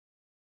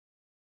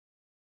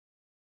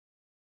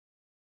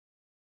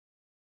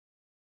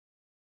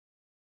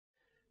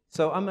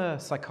So I'm a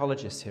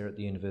psychologist here at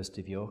the University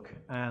of York,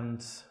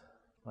 and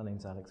my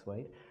name's Alex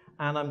Wade,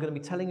 and I'm going to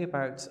be telling you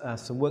about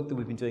some work that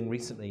we've been doing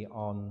recently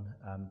on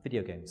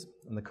video games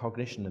and the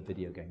cognition of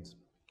video games.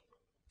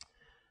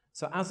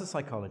 So as a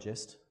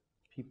psychologist,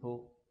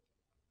 people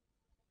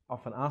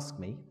often ask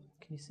me,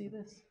 can you see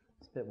this?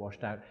 It's a bit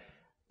washed out.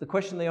 The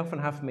question they often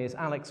have for me is,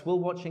 Alex,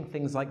 will watching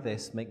things like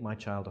this make my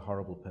child a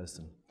horrible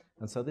person?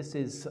 And so this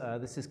is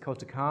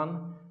Kota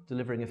Khan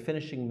delivering a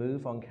finishing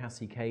move on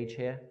Cassie Cage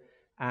here.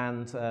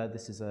 And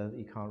this is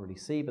you can't really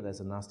see, but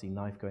there's a nasty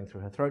knife going through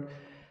her throat.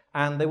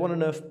 And they want to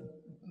know if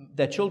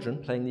their children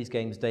playing these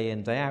games day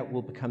in, day out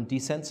will become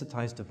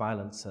desensitized to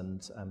violence,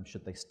 and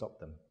should they stop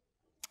them?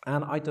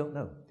 And I don't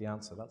know the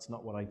answer. That's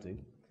not what I do.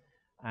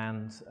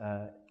 And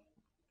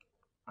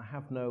I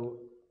have no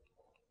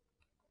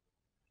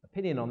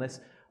opinion on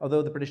this,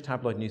 although the British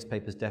tabloid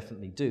newspapers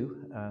definitely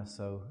do.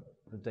 So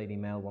the Daily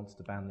Mail wants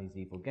to ban these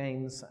evil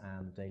games,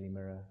 and Daily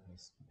Mirror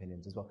has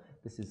opinions as well.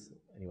 This is,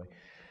 anyway.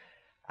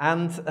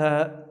 And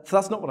so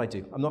that's not what I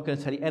do. I'm not going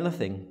to tell you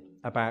anything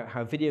about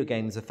how video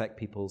games affect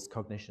people's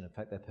cognition,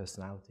 affect their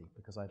personality,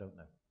 because I don't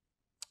know.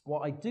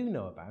 What I do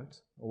know about,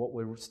 or what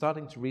we're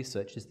starting to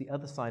research, is the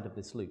other side of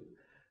this loop.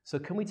 So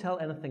can we tell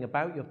anything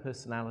about your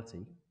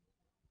personality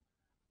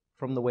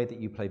from the way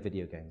that you play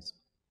video games?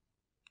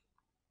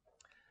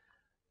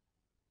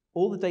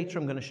 All the data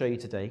I'm going to show you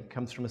today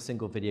comes from a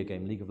single video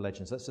game, League of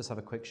Legends. Let's just have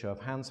a quick show of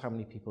hands. How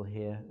many people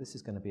here? This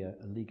is going to be a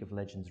League of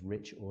Legends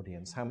rich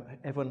audience.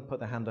 Everyone put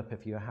their hand up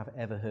if you have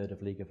ever heard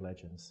of League of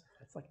Legends.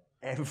 It's like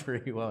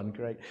everyone,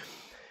 great.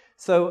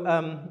 So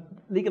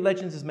League of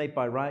Legends is made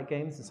by Riot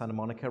Games in Santa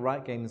Monica.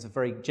 Riot Games have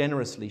very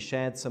generously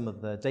shared some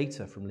of the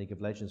data from League of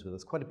Legends with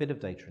us, quite a bit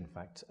of data in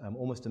fact,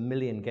 almost 1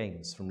 million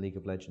games from League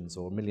of Legends,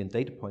 or 1 million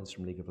data points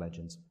from League of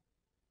Legends.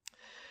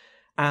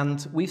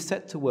 And we've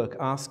set to work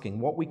asking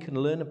what we can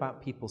learn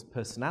about people's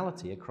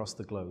personality across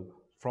the globe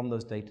from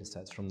those data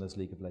sets, from those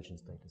League of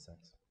Legends data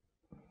sets.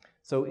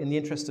 So in the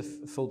interest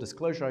of full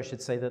disclosure, I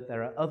should say that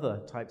there are other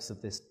types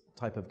of this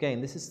type of game.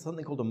 This is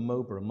something called a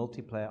MOBA, a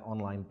multiplayer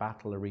online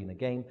battle arena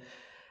game.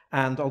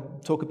 And I'll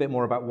talk a bit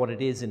more about what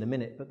it is in a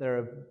minute, but there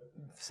are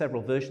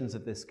several versions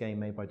of this game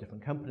made by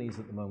different companies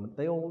at the moment.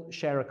 They all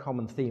share a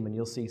common theme, and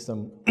you'll see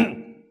some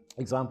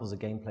examples of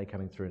gameplay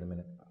coming through in a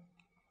minute.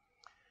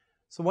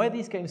 So why are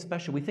these games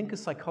special? We think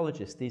as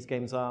psychologists these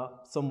games are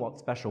somewhat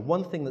special.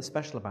 One thing that's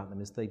special about them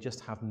is they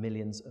just have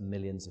millions and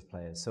millions of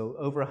players. So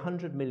over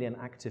 100 million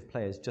active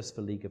players just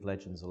for League of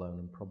Legends alone,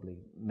 and probably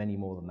many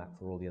more than that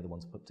for all the other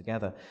ones put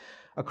together.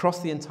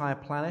 Across the entire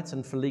planet,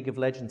 and for League of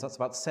Legends, that's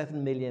about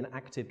 7 million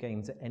active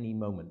games at any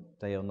moment,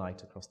 day or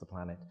night across the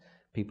planet.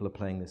 People are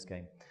playing this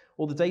game.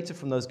 All the data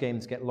from those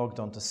games get logged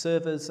onto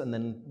servers, and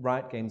then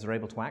Riot Games are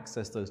able to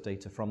access those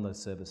data from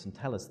those servers and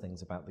tell us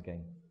things about the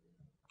game.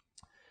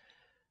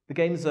 The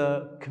games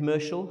are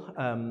commercial.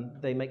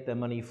 They make their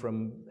money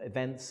from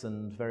events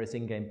and various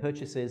in-game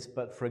purchases,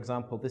 but for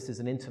example, this is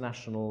an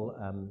international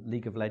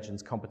League of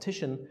Legends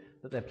competition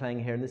that they're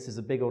playing here, and this is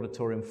a big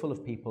auditorium full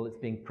of people. It's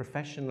being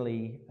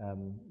professionally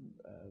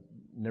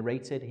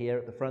narrated here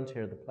at the front.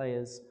 Here are the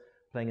players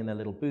playing in their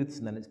little booths,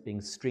 and then it's being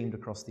streamed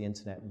across the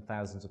internet, and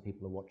thousands of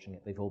people are watching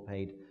it. They've all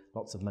paid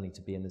lots of money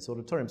to be in this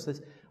auditorium. So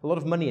there's a lot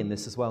of money in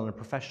this as well, and a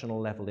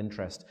professional level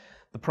interest.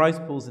 The prize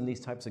pools in these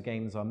types of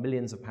games are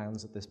millions of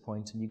pounds at this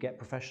point, and you get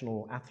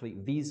professional athlete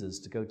visas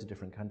to go to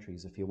different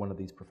countries if you're one of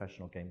these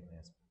professional game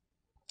players.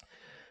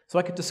 So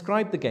I could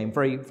describe the game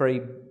very,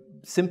 very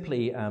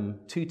simply.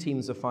 2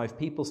 teams of 5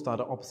 people start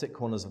at opposite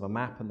corners of a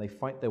map, and they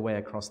fight their way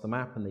across the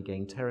map, and they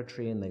gain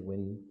territory, and they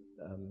win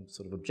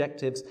sort of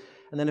objectives,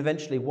 and then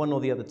eventually one or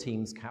the other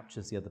teams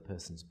captures the other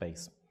person's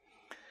base.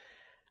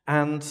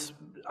 And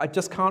I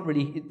just can't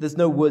really, there's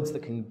no words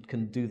that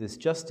can do this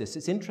justice.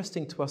 It's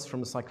interesting to us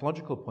from a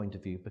psychological point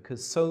of view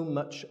because so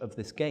much of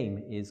this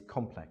game is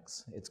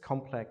complex. It's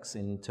complex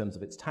in terms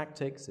of its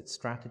tactics, its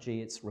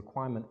strategy, its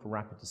requirement for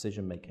rapid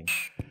decision making.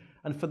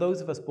 And for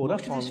those of us brought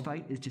up on this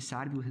fight is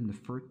decided within the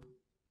first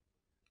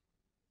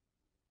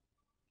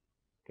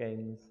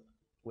games,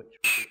 which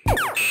would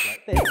be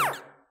like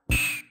this.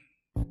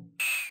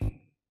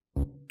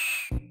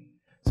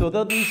 So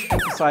although these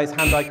emphasize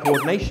hand-eye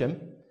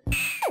coordination,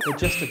 they're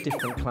just a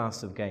different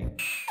class of game.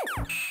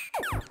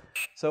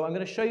 So I'm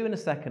going to show you in a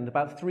second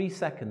about 3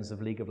 seconds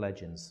of League of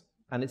Legends.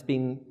 And it's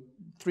been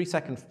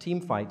 3-second team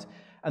fight.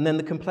 And then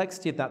the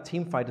complexity of that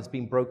team fight has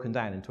been broken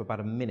down into about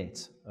a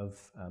minute of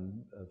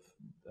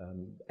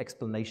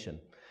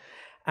explanation.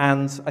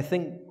 And I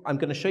think I'm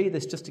going to show you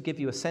this just to give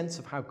you a sense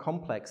of how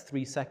complex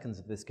 3 seconds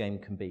of this game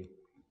can be.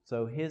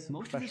 So here's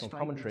professional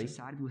commentary. Most of this fight was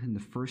decided within the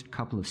first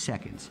couple of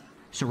seconds.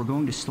 So we're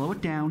going to slow it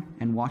down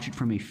and watch it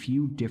from a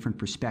few different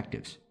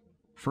perspectives.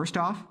 First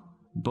off,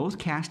 both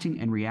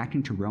casting and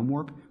reacting to realm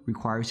warp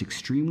requires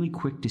extremely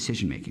quick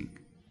decision making.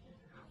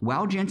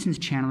 While Jensen's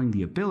channeling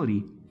the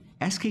ability,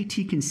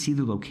 SKT can see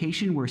the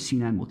location where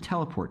C9 will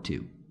teleport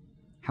to.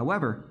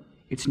 However,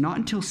 it's not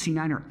until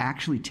C9 are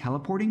actually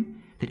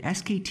teleporting that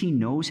SKT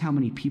knows how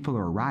many people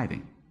are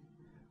arriving.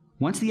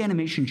 Once the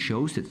animation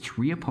shows that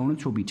 3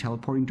 opponents will be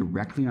teleporting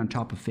directly on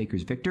top of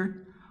Faker's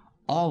Victor,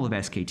 all of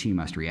SKT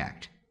must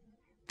react.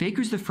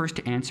 Faker's the first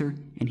to answer,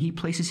 and he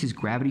places his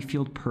gravity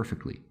field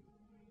perfectly.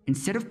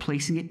 Instead of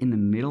placing it in the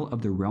middle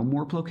of the Realm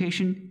Warp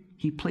location,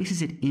 he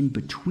places it in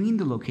between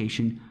the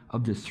location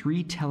of the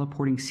 3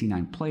 teleporting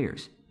C9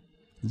 players.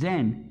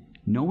 Then,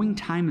 knowing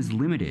time is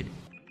limited,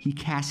 he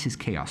casts his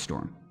Chaos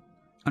Storm.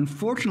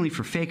 Unfortunately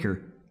for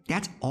Faker,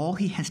 that's all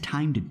he has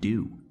time to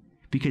do,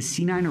 because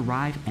C9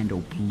 arrive and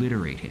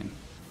obliterate him.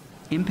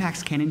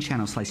 Impact's Cannon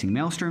channel Slicing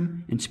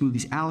Maelstrom, and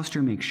Smoothie's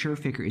Alistair make sure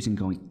Faker isn't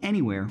going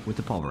anywhere with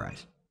the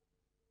Pulverize.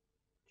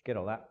 Get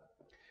all that?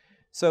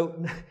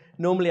 So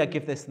normally I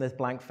give this and there's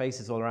blank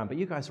faces all around, but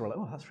you guys are all like,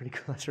 oh, that's really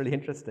cool, that's really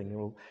interesting. You're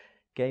all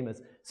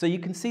gamers. So you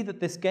can see that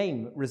this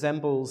game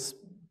resembles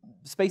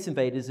Space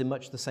Invaders in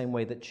much the same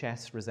way that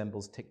chess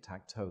resembles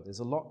tic-tac-toe. There's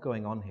a lot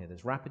going on here.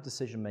 There's rapid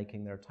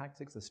decision-making, there are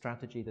tactics, there's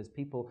strategy, there's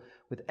people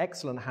with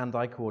excellent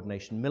hand-eye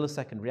coordination,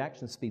 millisecond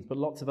reaction speeds, but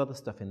lots of other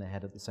stuff in their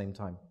head at the same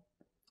time.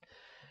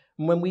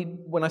 And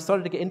when I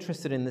started to get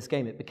interested in this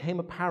game, it became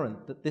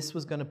apparent that this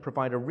was going to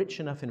provide a rich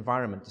enough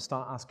environment to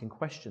start asking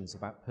questions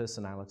about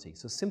personality.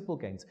 So simple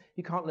games,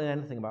 you can't learn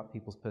anything about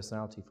people's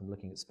personality from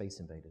looking at Space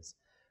Invaders.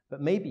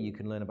 But maybe you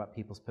can learn about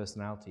people's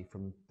personality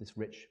from this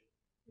rich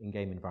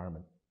in-game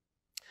environment.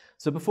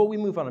 So before we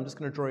move on, I'm just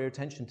going to draw your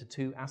attention to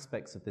 2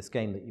 aspects of this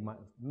game that you might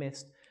have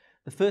missed.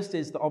 The first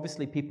is that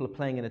obviously people are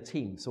playing in a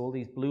team. So all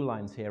these blue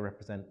lines here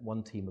represent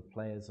one team of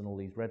players, and all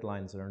these red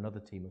lines are another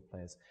team of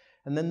players.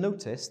 And then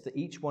notice that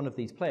each one of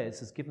these players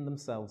has given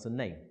themselves a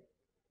name.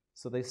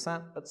 So they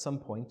sat at some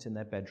point in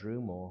their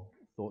bedroom or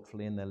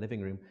thoughtfully in their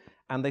living room,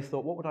 and they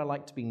thought, what would I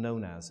like to be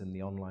known as in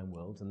the online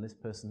world? And this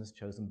person has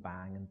chosen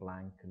Bang and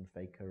Blank and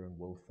Faker and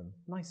Wolf, and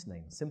nice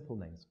names, simple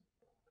names.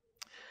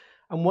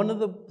 And one of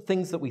the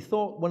things that we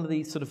thought, one of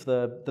the sort of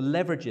the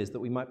leverages that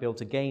we might be able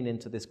to gain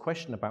into this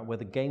question about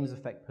whether games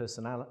affect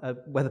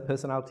whether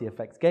personality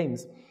affects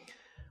games,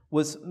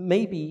 was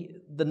maybe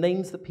the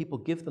names that people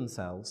give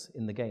themselves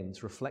in the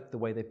games reflect the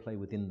way they play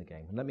within the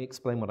game. And let me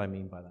explain what I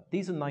mean by that.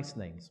 These are nice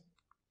names.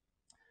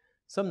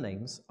 Some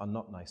names are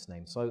not nice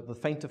names. So the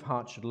faint of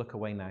heart should look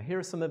away now. Here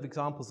are some of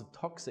examples of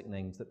toxic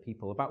names that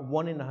people, about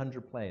 1 in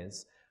 100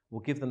 players,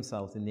 will give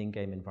themselves in the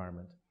in-game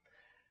environment.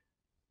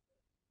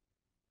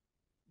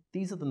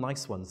 These are the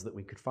nice ones that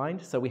we could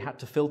find, so we had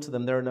to filter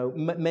them. There are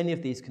many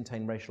of these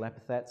contain racial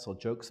epithets or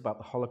jokes about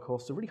the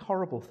Holocaust, so really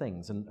horrible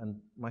things, and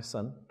my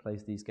son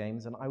plays these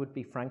games, and I would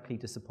be frankly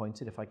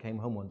disappointed if I came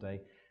home one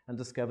day and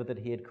discovered that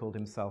he had called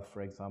himself,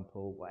 for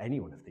example, well, any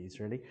one of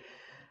these, really.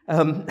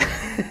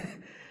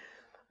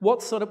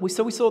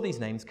 So we saw these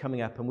names coming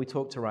up, and we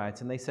talked to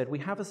Riot, and they said, we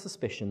have a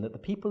suspicion that the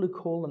people who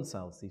call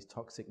themselves these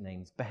toxic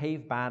names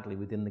behave badly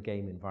within the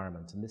game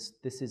environment, and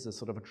this is a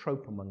sort of a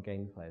trope among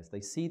game players.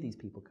 They see these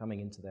people coming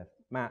into their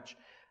match,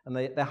 and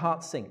their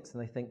heart sinks,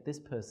 and they think, this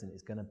person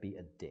is going to be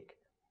a dick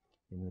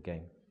in the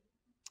game.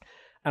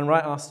 And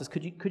Riot asked us,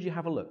 could you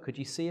have a look? Could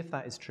you see if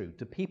that is true?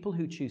 Do people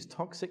who choose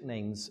toxic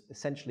names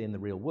essentially in the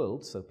real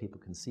world, so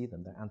people can see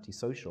them, they're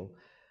antisocial,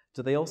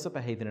 do they also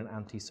behave in an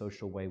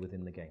antisocial way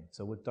within the game?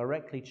 So we're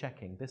directly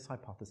checking this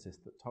hypothesis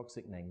that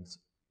toxic names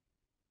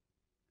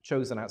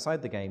chosen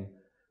outside the game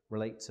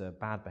relate to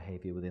bad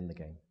behavior within the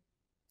game.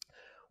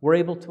 We're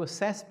able to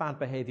assess bad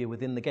behavior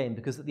within the game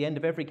because at the end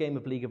of every game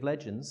of League of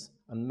Legends,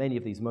 and many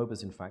of these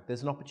MOBAs in fact,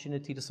 there's an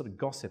opportunity to sort of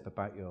gossip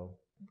about your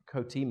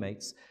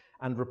co-teammates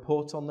and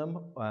report on them.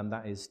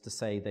 That is to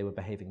say they were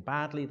behaving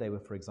badly, they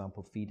were, for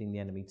example, feeding the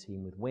enemy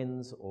team with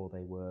wins, or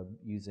they were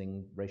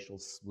using racial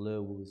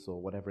slurs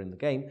or whatever in the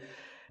game.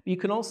 But you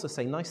can also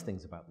say nice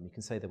things about them. You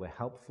can say they were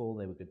helpful,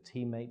 they were good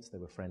teammates, they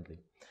were friendly.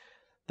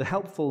 The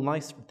helpful,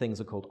 nice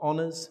things are called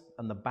honors,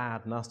 and the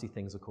bad, nasty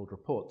things are called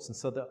reports. And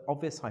so the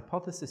obvious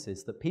hypothesis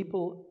is that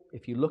people,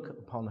 if you look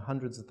upon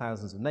hundreds of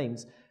thousands of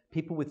names,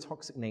 people with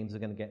toxic names are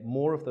going to get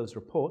more of those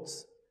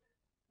reports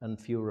and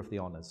fewer of the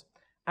honors.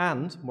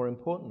 And, more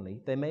importantly,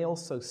 they may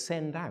also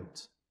send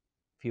out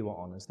fewer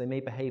honors. They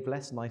may behave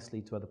less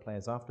nicely to other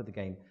players after the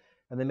game,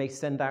 and they may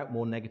send out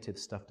more negative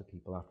stuff to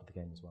people after the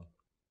game as well.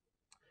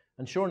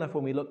 And sure enough,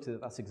 when we looked at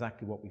it, that's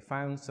exactly what we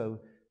found. So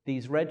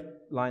these red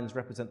lines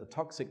represent the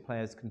toxic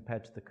players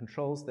compared to the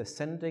controls. They're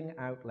sending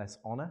out less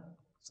honor,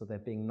 so they're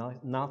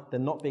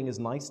not being as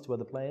nice to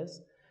other players.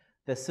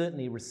 They're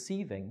certainly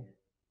receiving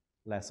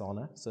less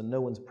honor, so no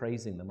one's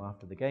praising them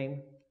after the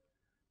game.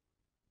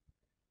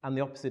 And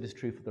the opposite is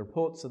true for the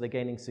reports, so they're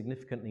gaining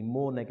significantly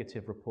more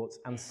negative reports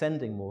and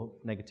sending more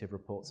negative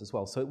reports as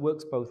well. So it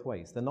works both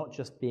ways. They're not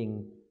just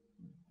being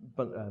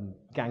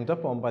ganged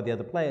up on by the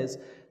other players,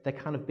 they're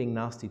kind of being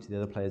nasty to the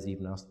other players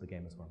even after the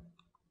game as well.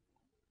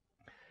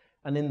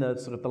 And in the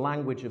sort of the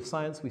language of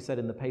science, we said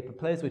in the paper,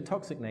 players with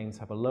toxic names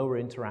have a lower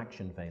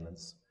interaction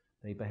valence.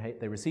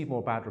 They receive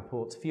more bad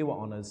reports, fewer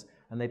honors,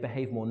 and they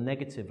behave more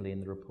negatively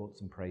in the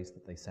reports and praise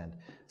that they send.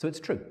 So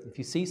it's true. If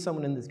you see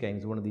someone in these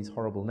games with one of these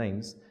horrible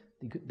names,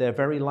 they're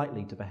very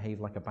likely to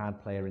behave like a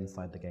bad player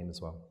inside the game as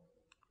well.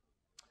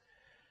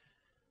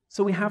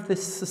 So we have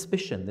this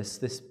suspicion,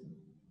 this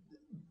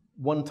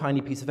one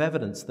tiny piece of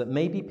evidence that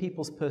maybe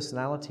people's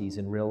personalities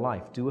in real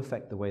life do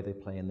affect the way they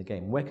play in the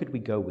game. Where could we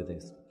go with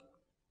this?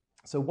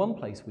 So one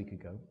place we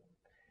could go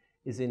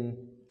is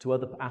into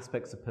other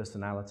aspects of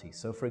personality.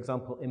 So for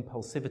example,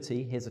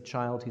 impulsivity. Here's a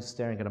child who's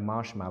staring at a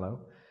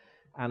marshmallow,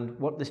 and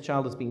what this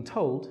child is being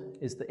told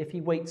is that if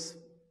he waits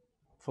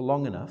for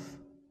long enough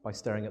by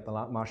staring at the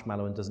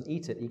marshmallow and doesn't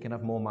eat it, he can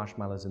have more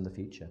marshmallows in the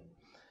future.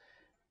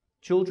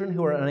 Children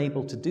who are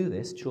unable to do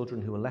this,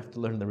 children who are left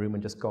alone in the room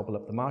and just gobble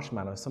up the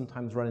marshmallow,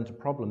 sometimes run into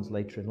problems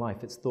later in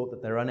life. It's thought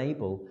that they're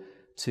unable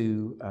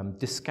to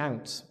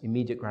discount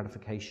immediate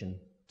gratification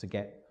to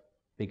get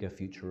bigger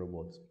future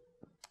rewards.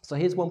 So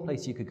here's one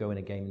place you could go in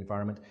a game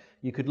environment.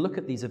 You could look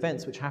at these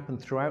events which happen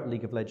throughout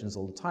League of Legends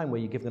all the time,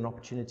 where you give an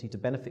opportunity to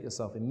benefit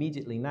yourself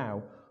immediately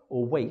now,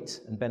 or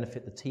wait and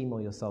benefit the team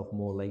or yourself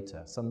more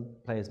later. Some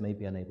players may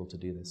be unable to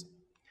do this.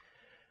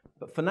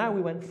 But for now,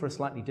 we went for a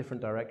slightly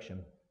different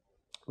direction.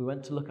 We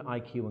went to look at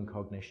IQ and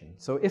cognition.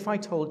 So if I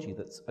told you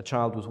that a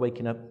child was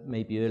waking up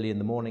maybe early in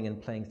the morning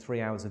and playing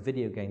 3 hours of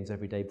video games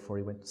every day before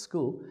he went to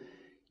school,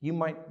 you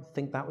might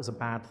think that was a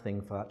bad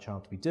thing for that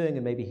child to be doing,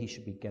 and maybe he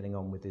should be getting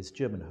on with his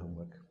German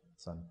homework,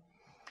 son.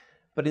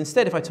 But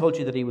instead, if I told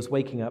you that he was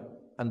waking up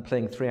and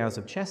playing 3 hours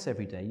of chess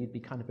every day, you'd be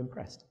kind of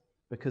impressed,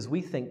 because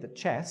we think that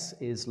chess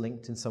is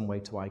linked in some way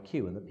to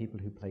IQ, and that people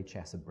who play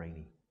chess are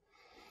brainy.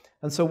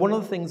 And so one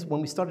of the things, when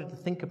we started to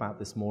think about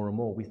this more and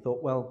more, we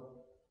thought, well,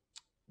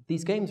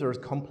 these games are as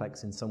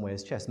complex in some way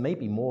as chess,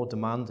 maybe more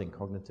demanding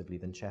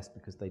cognitively than chess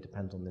because they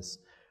depend on this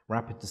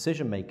rapid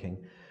decision-making.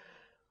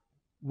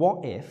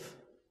 What if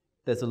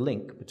there's a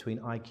link between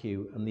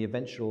IQ and the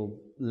eventual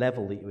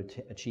level that you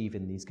would achieve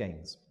in these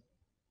games?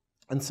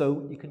 And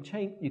so you can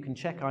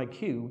check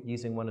IQ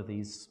using one of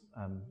these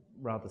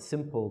rather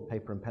simple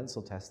paper and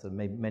pencil tests that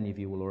many of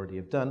you will already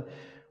have done.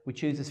 We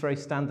choose this very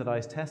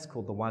standardized test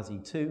called the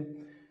WASI-2.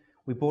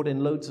 We brought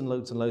in loads and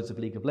loads and loads of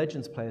League of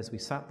Legends players. We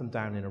sat them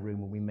down in a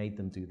room and we made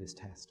them do this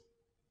test.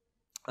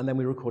 And then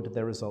we recorded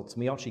their results.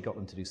 And we actually got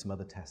them to do some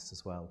other tests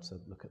as well, to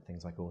look at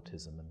things like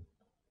autism.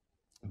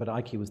 But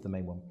IQ was the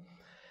main one.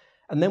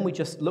 And then we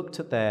just looked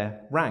at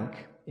their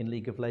rank in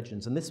League of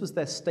Legends. And this was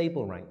their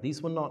stable rank.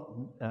 These were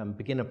not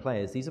beginner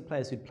players. These are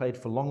players who'd played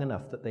for long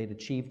enough that they'd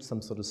achieved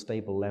some sort of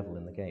stable level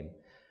in the game.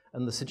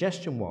 And the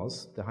suggestion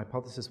was, the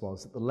hypothesis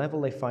was, that the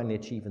level they finally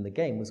achieve in the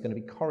game was going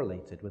to be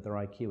correlated with their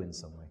IQ in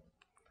some way.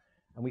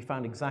 And we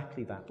found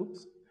exactly that.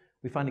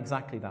 We found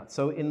exactly that.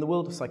 So in the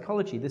world of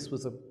psychology, this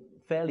was a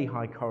fairly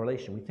high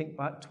correlation. We think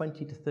about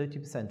 20 to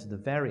 30% of the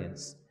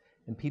variance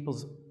in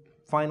people's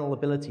final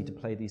ability to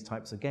play these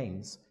types of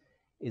games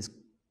is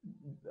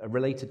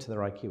related to their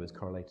IQ, is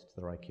correlated to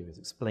their IQ, is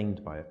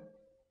explained by it.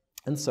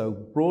 And so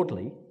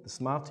broadly, the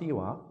smarter you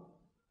are,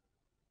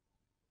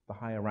 the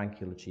higher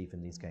rank you'll achieve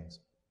in these games.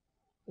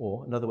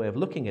 Or another way of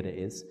looking at it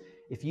is,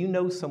 if you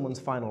know someone's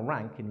final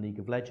rank in League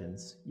of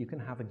Legends, you can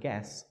have a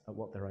guess at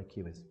what their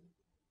IQ is.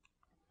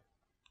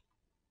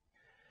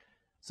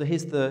 So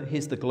here's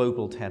the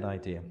global TED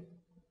idea.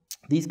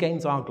 These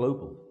games are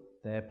global.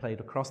 They're played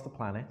across the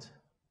planet,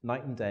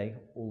 night and day,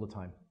 all the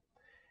time.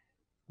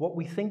 What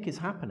we think is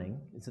happening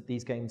is that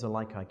these games are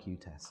like IQ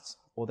tests,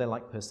 or they're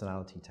like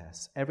personality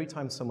tests. Every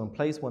time someone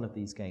plays one of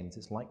these games,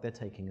 it's like they're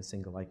taking a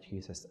single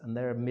IQ test, and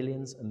there are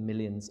millions and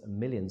millions and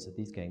millions of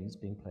these games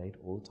being played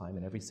all the time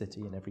in every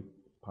city, in every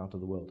part of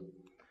the world.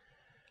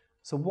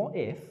 So what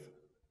if,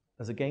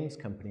 as a games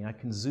company, I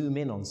can zoom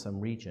in on some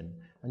region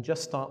and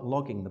just start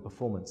logging the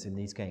performance in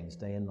these games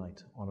day and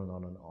night, on and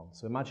on and on.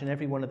 So imagine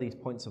every one of these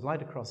points of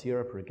light across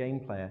Europe are a game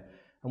player,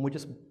 and we're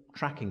just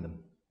tracking them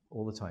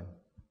all the time.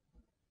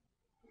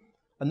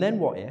 And then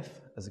what if,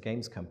 as a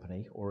games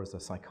company, or as a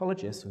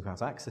psychologist who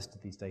has access to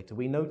these data,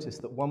 we notice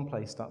that one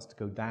place starts to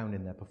go down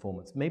in their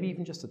performance, maybe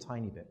even just a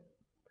tiny bit.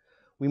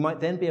 We might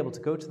then be able to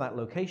go to that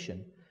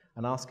location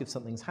and ask if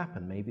something's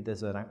happened. Maybe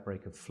there's an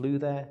outbreak of flu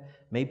there,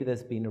 maybe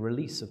there's been a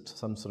release of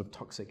some sort of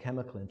toxic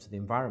chemical into the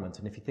environment,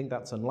 and if you think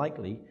that's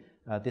unlikely,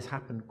 this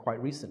happened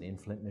quite recently in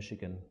Flint,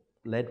 Michigan.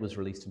 Lead was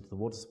released into the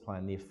water supply,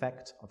 and the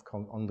effect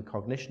on the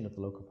cognition of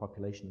the local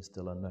population is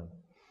still unknown.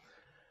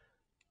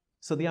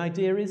 So the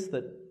idea is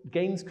that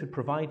games could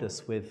provide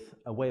us with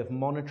a way of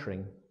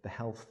monitoring the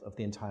health of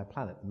the entire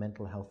planet, the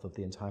mental health of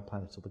the entire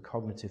planet, or the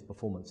cognitive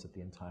performance of the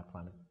entire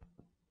planet.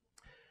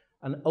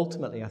 And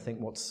ultimately, I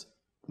think what's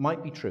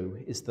might be true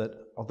is that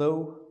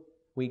although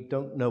we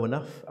don't know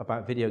enough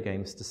about video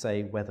games to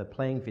say whether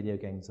playing video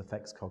games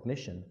affects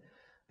cognition,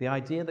 the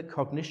idea that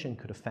cognition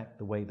could affect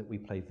the way that we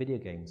play video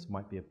games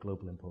might be of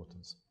global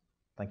importance.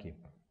 Thank you.